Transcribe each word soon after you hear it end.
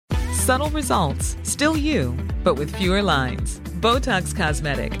Subtle results, still you, but with fewer lines. Botox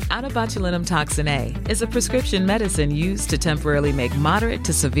Cosmetic, out of botulinum toxin A, is a prescription medicine used to temporarily make moderate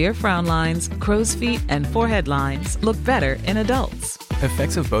to severe frown lines, crow's feet, and forehead lines look better in adults.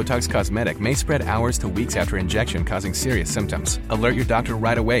 Effects of Botox Cosmetic may spread hours to weeks after injection, causing serious symptoms. Alert your doctor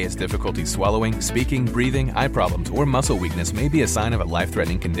right away as difficulty swallowing, speaking, breathing, eye problems, or muscle weakness may be a sign of a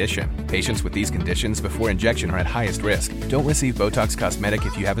life-threatening condition. Patients with these conditions before injection are at highest risk. Don't receive Botox Cosmetic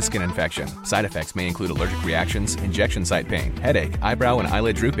if you have a skin infection. Side effects may include allergic reactions, injection site pain, headache, eyebrow and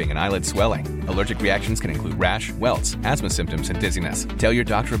eyelid drooping, and eyelid swelling. Allergic reactions can include rash, welts, asthma symptoms, and dizziness. Tell your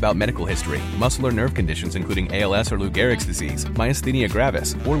doctor about medical history, muscle or nerve conditions including ALS or Lou Gehrig's disease, myasthenia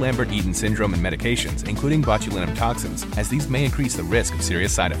gravis, or Lambert-Eaton syndrome, and medications, including botulinum toxins, as these may increase the risk of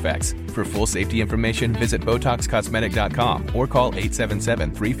serious side effects. For full safety information, visit BotoxCosmetic.com or call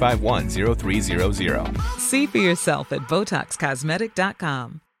 877-351-0300. See for yourself at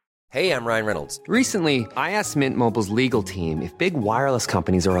BotoxCosmetic.com. Hey, I'm Ryan Reynolds. Recently, I asked Mint Mobile's legal team if big wireless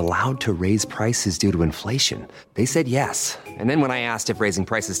companies are allowed to raise prices due to inflation. They said yes. And then when I asked if raising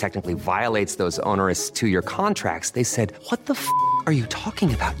prices technically violates those onerous two-year contracts, they said, "What the f*** are you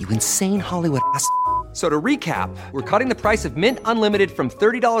talking about, you insane Hollywood ass?" So to recap, we're cutting the price of Mint Unlimited from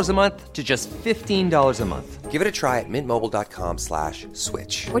 $30 a month to just $15 a month. Give it a try at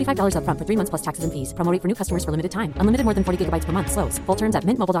mintmobile.com/switch. $45 up front for 3 months plus taxes and fees. Promo rate for new customers for limited time. Unlimited more than 40 gigabytes per month. Slows full terms at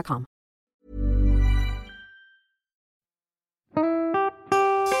mintmobile.com.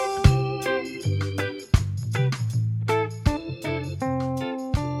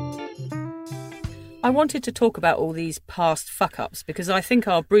 I wanted to talk about all these past fuck-ups because I think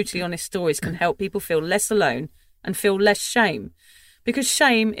our brutally honest stories can help people feel less alone and feel less shame. Because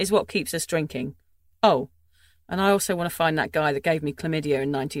shame is what keeps us drinking. Oh, and I also want to find that guy that gave me chlamydia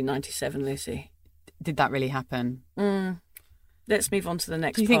in 1997, Lucy. Did that really happen? Let's move on to the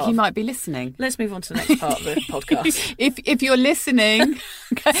next part. Do you think he might be listening? Let's move on to the next part of the podcast. If you're listening,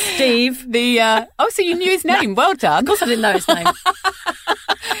 Steve. So you knew his name. Well done. Of course I didn't know his name.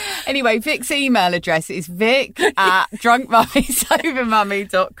 Anyway, Vic's email address is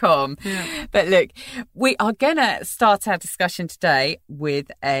vic@drunkmummiesobermummy.com. Yeah. But look, we are going to start our discussion today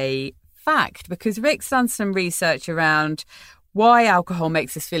with a fact because Vic's done some research around why alcohol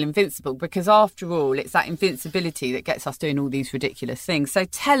makes us feel invincible, because after all, it's that invincibility that gets us doing all these ridiculous things. So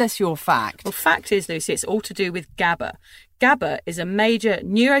tell us your fact. Well, fact is, Lucy, it's all to do with GABA. GABA is a major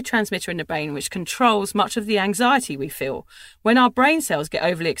neurotransmitter in the brain which controls much of the anxiety we feel. When our brain cells get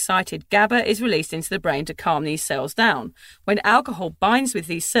overly excited, GABA is released into the brain to calm these cells down. When alcohol binds with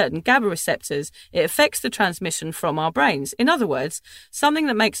these certain GABA receptors, it affects the transmission from our brains. In other words, something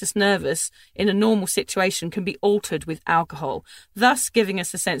that makes us nervous in a normal situation can be altered with alcohol, thus giving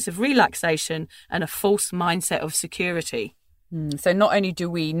us a sense of relaxation and a false mindset of security. So not only do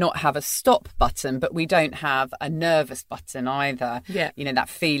we not have a stop button, but we don't have a nervous button either. Yeah. You know, that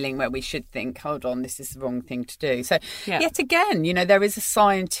feeling where we should think, hold on, this is the wrong thing to do. So yet again, you know, there is a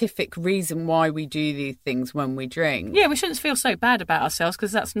scientific reason why we do these things when we drink. Yeah, we shouldn't feel so bad about ourselves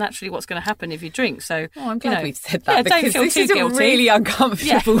because that's naturally what's going to happen if you drink. So I'm glad we've said that because because don't feel this too is guilty. a really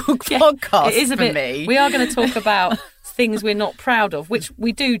uncomfortable podcast it is a for bit, me. We are going to talk about things we're not proud of, which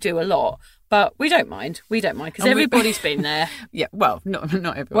we do a lot. But we don't mind. We don't mind because everybody's been there. Yeah, well, not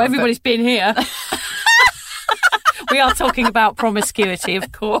everyone. Well, everybody's been here. We are talking about promiscuity,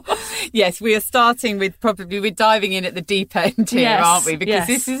 of course. Yes, we are starting with we're diving in at the deep end here, aren't we? Because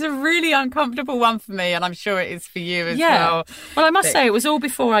this is a really uncomfortable one for me, and I'm sure it is for you as well. Well, I must say it was all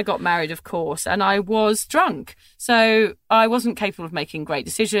before I got married, of course, and I was drunk. So I wasn't capable of making great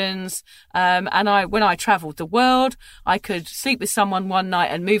decisions. And when I travelled the world, I could sleep with someone one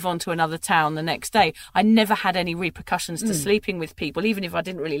night and move on to another town the next day. I never had any repercussions to sleeping with people, even if I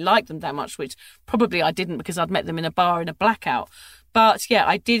didn't really like them that much, which probably I didn't because I'd met them in a bar in a blackout. But yeah,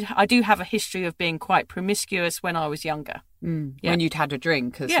 I do have a history of being quite promiscuous when I was younger. When you'd had a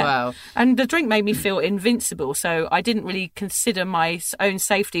drink as well. And the drink made me feel invincible, so I didn't really consider my own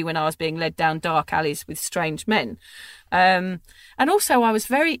safety when I was being led down dark alleys with strange men. And also I was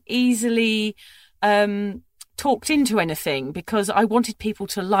very easily talked into anything because I wanted people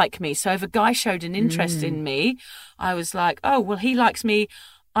to like me. So if a guy showed an interest in me, I was like, oh, well, he likes me.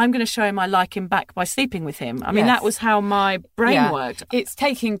 I'm going to show him I like him back by sleeping with him. I mean, that was how my brain worked. It's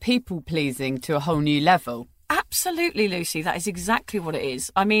taking people-pleasing to a whole new level. Absolutely, Lucy. That is exactly what it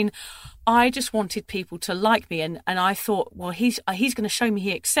is. I mean, I just wanted people to like me. And I thought, well, he's going to show me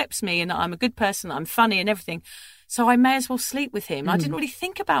he accepts me and that I'm a good person, that I'm funny and everything. So I may as well sleep with him. I didn't really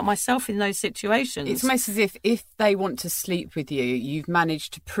think about myself in those situations. It's almost as if they want to sleep with you, you've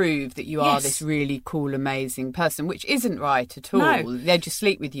managed to prove that you are this really cool, amazing person, which isn't right at all. No. They just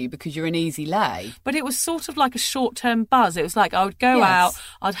sleep with you because you're an easy lay. But it was sort of like a short-term buzz. It was like I would go out,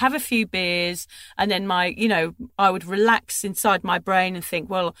 I'd have a few beers, and then I would relax inside my brain and think,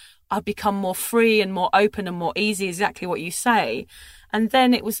 well, I'd become more free and more open and more easy, exactly what you say. And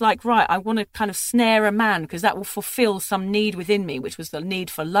then it was like, right, I want to kind of snare a man because that will fulfill some need within me, which was the need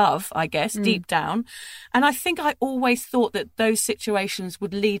for love, I guess, deep down. And I think I always thought that those situations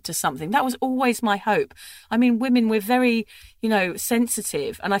would lead to something. That was always my hope. I mean, women, we're very,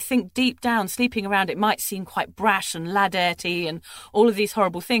 sensitive. And I think deep down, sleeping around, it might seem quite brash and ladirty and all of these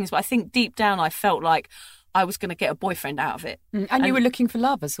horrible things. But I think deep down, I felt like I was going to get a boyfriend out of it. And you were looking for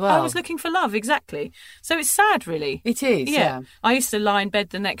love as well. I was looking for love, exactly. So it's sad, really. It is, yeah. I used to lie in bed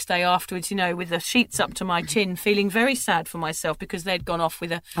the next day afterwards, with the sheets up to my chin, feeling very sad for myself because they'd gone off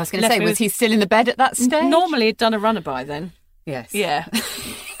with a... I was going to say, was he still in the bed at that stage? Normally he'd done a runner-by then. Yes. Yeah,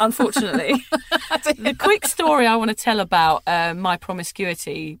 unfortunately. The quick story I want to tell about my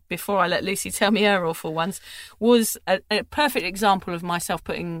promiscuity, before I let Lucy tell me her awful ones, was a perfect example of myself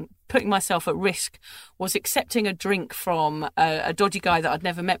putting myself at risk, was accepting a drink from a dodgy guy that I'd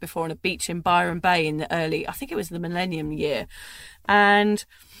never met before on a beach in Byron Bay in the I think it was the millennium year. And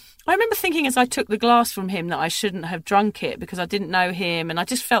I remember thinking as I took the glass from him that I shouldn't have drunk it because I didn't know him and I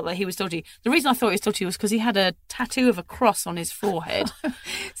just felt that he was dodgy. The reason I thought he was dodgy was because he had a tattoo of a cross on his forehead.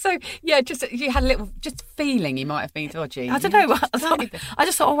 So, yeah, you had a little feeling he might have been dodgy. I don't know. I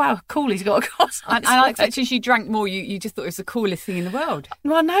just thought, oh, wow, cool, he's got a cross on his forehead. And as you drank more, you just thought it was the coolest thing in the world.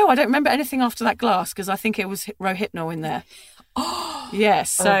 Well, no, I don't remember anything after that glass because I think it was Rohypnol in there. Oh, yes.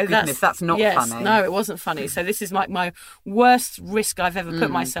 So that's not funny. No, it wasn't funny. So this is like my worst risk I've ever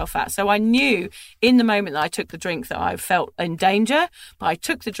put myself at. So I knew in the moment that I took the drink that I felt in danger, but I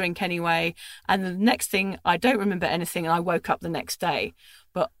took the drink anyway. And the next thing, I don't remember anything, and I woke up the next day.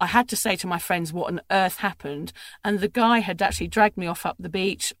 But I had to say to my friends what on earth happened. And the guy had actually dragged me off up the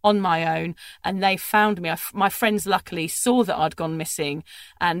beach on my own and they found me. My friends luckily saw that I'd gone missing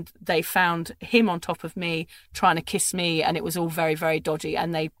and they found him on top of me trying to kiss me, and it was all very, very dodgy.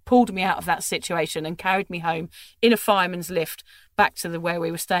 And they pulled me out of that situation and carried me home in a fireman's lift back to where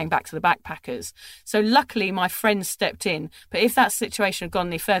we were staying, back to the backpackers. So luckily my friends stepped in. But if that situation had gone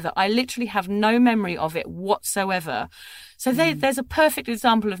any further, I literally have no memory of it whatsoever. So there's a perfect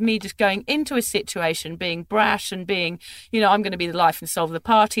example of me just going into a situation, being brash and being, I'm going to be the life and soul of the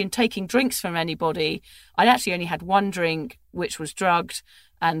party and taking drinks from anybody. I actually only had one drink, which was drugged,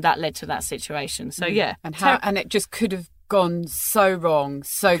 and that led to that situation. So, yeah. And it just could have gone so wrong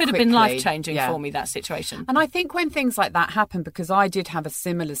so quickly. Could have been life-changing for me, that situation. And I think when things like that happen, because I did have a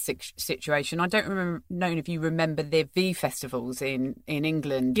similar situation, I don't know if you remember the V festivals in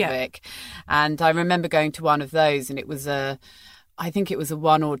England, Vic, and I remember going to one of those, and it was I think it was a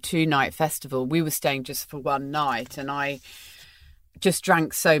 1 or 2 night festival. We were staying just for one night, and I just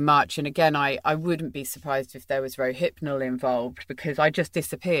drank so much. And again, I wouldn't be surprised if there was Rohypnol involved because I just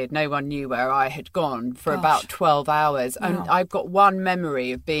disappeared. No one knew where I had gone for about 12 hours. Wow. And I've got one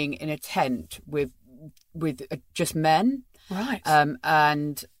memory of being in a tent with just men. Right.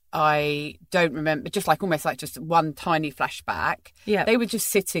 And I don't remember, almost like just one tiny flashback. Yeah. They were just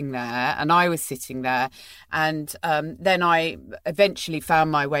sitting there and I was sitting there. And then I eventually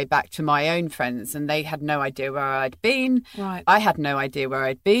found my way back to my own friends and they had no idea where I'd been. Right. I had no idea where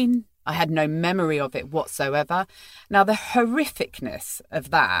I'd been. I had no memory of it whatsoever. Now, the horrificness of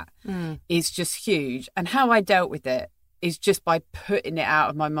that is just huge. And how I dealt with it is just by putting it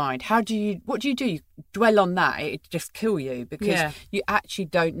out of my mind. What do you do? You dwell on that. It just kill you because you actually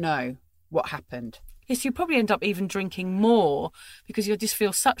don't know what happened. Yes, you probably end up even drinking more because you'll just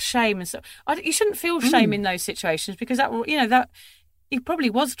feel such shame. And you shouldn't feel shame in those situations because that it probably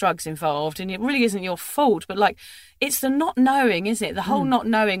was drugs involved and it really isn't your fault. But it's the not knowing, isn't it? The whole not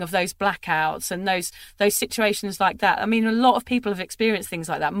knowing of those blackouts and those situations like that. I mean, a lot of people have experienced things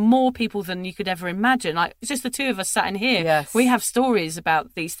like that, more people than you could ever imagine. It's just the two of us sat in here. Yes. We have stories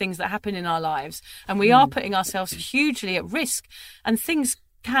about these things that happen in our lives and we are putting ourselves hugely at risk, and things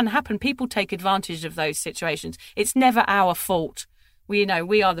can happen. People take advantage of those situations. It's never our fault.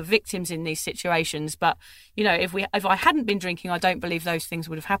 We are the victims in these situations. But, if I hadn't been drinking, I don't believe those things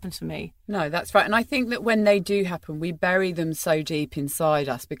would have happened to me. No, that's right. And I think that when they do happen, we bury them so deep inside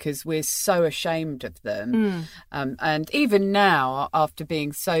us because we're so ashamed of them. And even now, after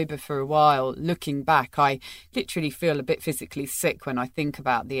being sober for a while, looking back, I literally feel a bit physically sick when I think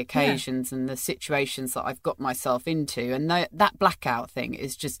about the occasions and the situations that I've got myself into. And that blackout thing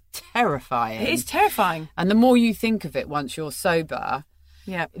is just terrifying. It is terrifying. And the more you think of it once you're sober,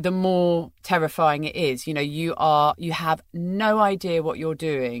 the more terrifying it is. You have no idea what you're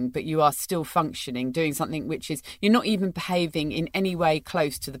doing, but you are still functioning, doing something which is, you're not even behaving in any way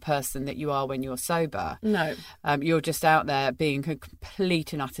close to the person that you are when you're sober. No. You're just out there being a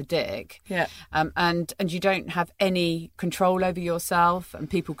complete and utter dick. Yeah. And you don't have any control over yourself, and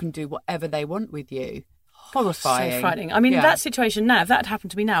people can do whatever they want with you. Horrifying. So frightening. I mean, that situation now, if that had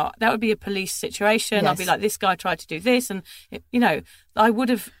happened to me now, that would be a police situation. I'd be like, this guy tried to do this. And, I would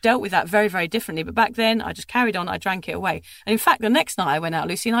have dealt with that very, very differently. But back then, I just carried on. I drank it away. And in fact, the next night I went out,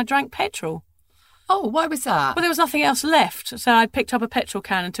 Lucy, and I drank petrol. Oh, why was that? Well, there was nothing else left. So I picked up a petrol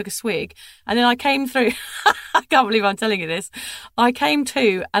can and took a swig. And then I came through. I can't believe I'm telling you this. I came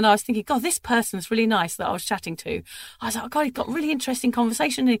to and I was thinking, God, this person's really nice that I was chatting to. I was like, oh, God, he's got a really interesting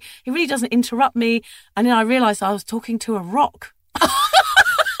conversation. He really doesn't interrupt me. And then I realised I was talking to a rock.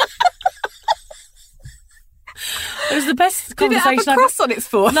 It was the best conversation. Did it have a cross on its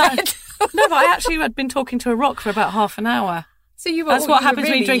forehead? No, but I actually had been talking to a rock for about half an hour. So that's what happens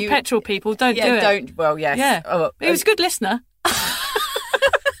when you drink petrol, people. Don't do it. Don't. Well, yes. Yeah. He was a good listener.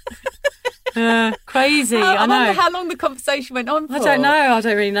 Crazy, I know. wonder how long the conversation went on for. I don't know. I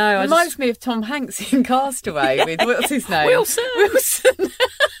don't really know. It reminds me of Tom Hanks in Castaway with, what's his name? Wilson.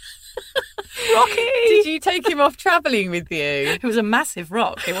 Rocky. Did you take him off travelling with you? It was a massive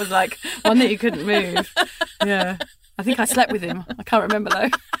rock. It was like one that you couldn't move. Yeah. I think I slept with him. I can't remember though.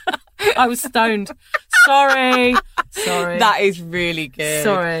 I was stoned. Sorry. That is really good.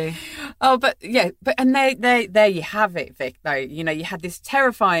 Sorry. Oh, but there you have it, Vic. Though you had this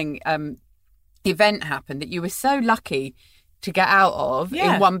terrifying event happen that you were so lucky to get out of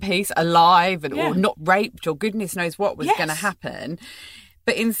in one piece, alive, or not raped, or goodness knows what was going to happen.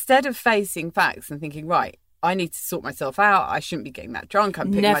 But instead of facing facts and thinking, right, I need to sort myself out, I shouldn't be getting that drunk,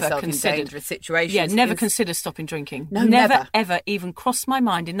 I'm putting myself in dangerous situations. Yeah, never consider stopping drinking. No, never, ever even crossed my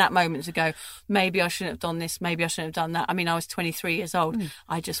mind in that moment to go, maybe I shouldn't have done this, maybe I shouldn't have done that. I mean, I was 23 years old.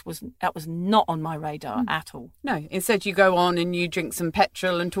 I just wasn't, that was not on my radar at all. No, instead you go on and you drink some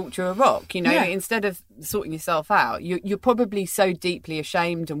petrol and talk to a rock, instead of sorting yourself out. You're probably so deeply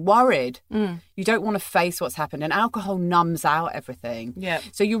ashamed and worried. You don't want to face what's happened, and alcohol numbs out everything. Yeah.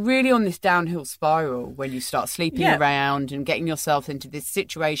 So you're really on this downhill spiral when you start sleeping around and getting yourself into this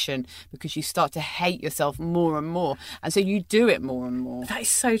situation because you start to hate yourself more and more, and so you do it more and more. That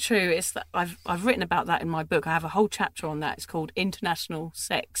is so true. It's that I've written about that in my book. I have a whole chapter on that. It's called International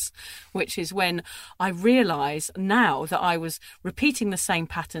Sex, which is when I realise now that I was repeating the same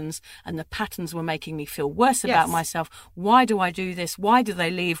patterns, and the patterns were making me feel worse about myself. Why do I do this? Why do they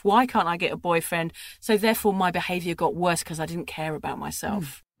leave? Why can't I get a boyfriend? So therefore my behaviour got worse because I didn't care about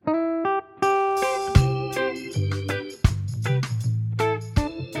myself.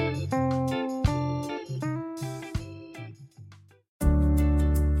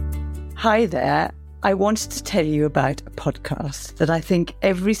 Hi there. I wanted to tell you about a podcast that I think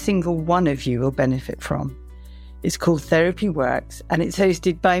every single one of you will benefit from. It's called Therapy Works, and it's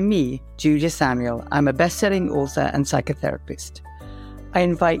hosted by me, Julia Samuel. I'm a best-selling author and psychotherapist. I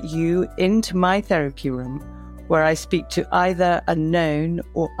invite you into my therapy room where I speak to either a known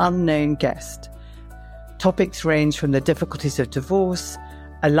or unknown guest. Topics range from the difficulties of divorce,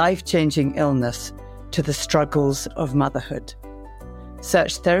 a life-changing illness, to the struggles of motherhood.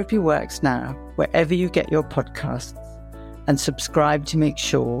 Search Therapy Works now wherever you get your podcasts and subscribe to make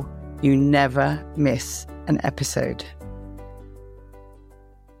sure you never miss an episode.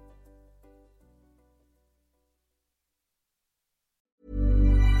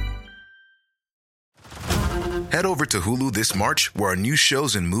 Head over to Hulu this March, where our new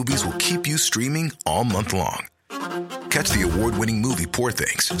shows and movies will keep you streaming all month long. Catch the award-winning movie Poor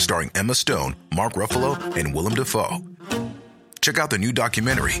Things, starring Emma Stone, Mark Ruffalo, and Willem Dafoe. Check out the new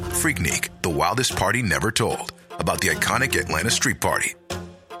documentary, Freaknik, The Wildest Party Never Told, about the iconic Atlanta street party.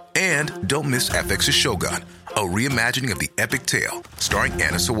 And don't miss FX's Shogun, a reimagining of the epic tale, starring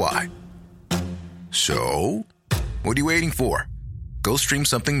Anna Sawai. So, what are you waiting for? Go stream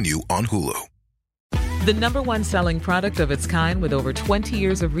something new on Hulu. The #1 selling product of its kind with over 20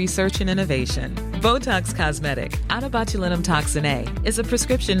 years of research and innovation. Botox Cosmetic, out of botulinum toxin A, is a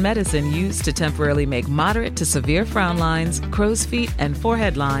prescription medicine used to temporarily make moderate to severe frown lines, crow's feet, and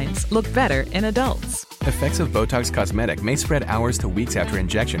forehead lines look better in adults. Effects of Botox Cosmetic may spread hours to weeks after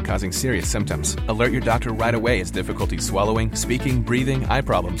injection, causing serious symptoms. Alert your doctor right away as difficulty swallowing, speaking, breathing, eye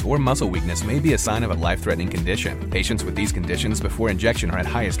problems, or muscle weakness may be a sign of a life-threatening condition. Patients with these conditions before injection are at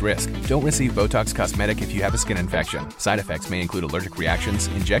highest risk. Don't receive Botox Cosmetic if you have a skin infection. Side effects may include allergic reactions,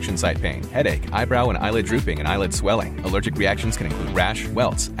 injection site pain, headache, eyebrow and eyelid drooping, and eyelid swelling. Allergic reactions can include rash,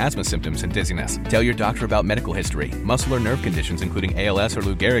 welts, asthma symptoms, and dizziness. Tell your doctor about medical history, muscle or nerve conditions including ALS or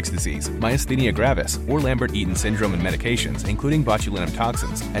Lou Gehrig's disease, myasthenia gravis, or Lambert-Eaton syndrome, and medications, including botulinum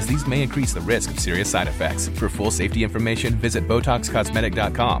toxins, as these may increase the risk of serious side effects. For full safety information, visit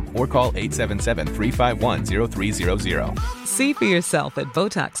BotoxCosmetic.com or call 877-351-0300. See for yourself at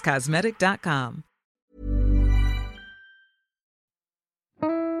BotoxCosmetic.com.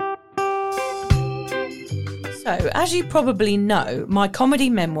 So, as you probably know, my comedy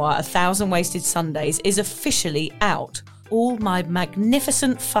memoir, 1,000 Wasted Sundays, is officially out. All my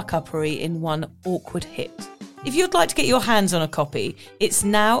magnificent fuck-uppery in one awkward hit. If you'd like to get your hands on a copy, it's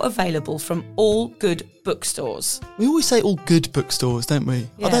now available from all good bookstores. We always say all good bookstores, don't we?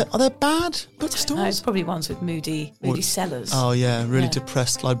 Yeah. Are there bad bookstores? No, it's probably ones with moody sellers. Oh, yeah, really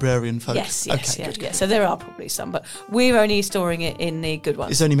depressed librarian folk. Yes, okay, good. So there are probably some, but we're only storing it in the good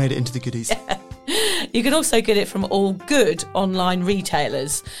ones. It's only made it into the goodies. You can also get it from all good online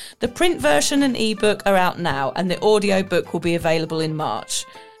retailers. The print version and ebook are out now, and the audiobook will be available in March.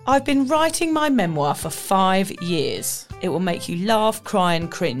 I've been writing my memoir for 5 years. It will make you laugh, cry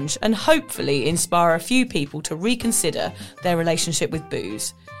and cringe, and hopefully inspire a few people to reconsider their relationship with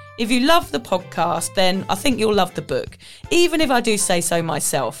booze. If you love the podcast, then I think you'll love the book, even if I do say so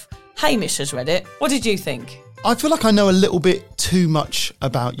myself. Hamish has read it. What did you think? I feel like I know a little bit too much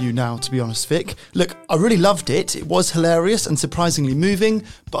about you now, to be honest, Vic. Look, I really loved it. It was hilarious and surprisingly moving,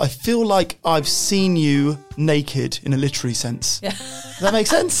 but I feel like I've seen you naked in a literary sense. Yeah. Does that make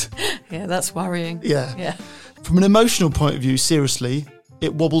sense? Yeah, that's worrying. Yeah. From an emotional point of view, seriously,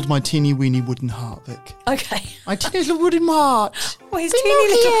 it wobbled my teeny weeny wooden heart, Vic. Okay. My teeny little wooden heart. Well, his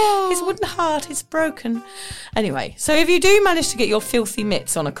wooden heart is broken. Anyway, so if you do manage to get your filthy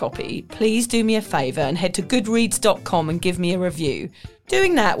mitts on a copy, please do me a favour and head to goodreads.com and give me a review.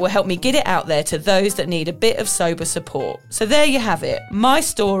 Doing that will help me get it out there to those that need a bit of sober support. So there you have it. My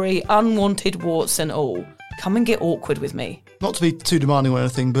story, unwanted warts and all. Come and get awkward with me. Not to be too demanding or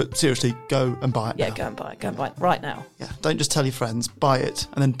anything, but seriously, go and buy it now. Yeah, go and buy it. Go and buy it right now. Yeah, don't just tell your friends, buy it,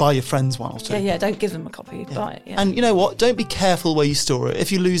 and then buy your friends one or two. Yeah, don't give them a copy, buy it. Yeah. And you know what? Don't be careful where you store it.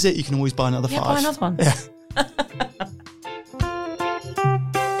 If you lose it, you can always buy another 5. Yeah, buy another one. Yeah.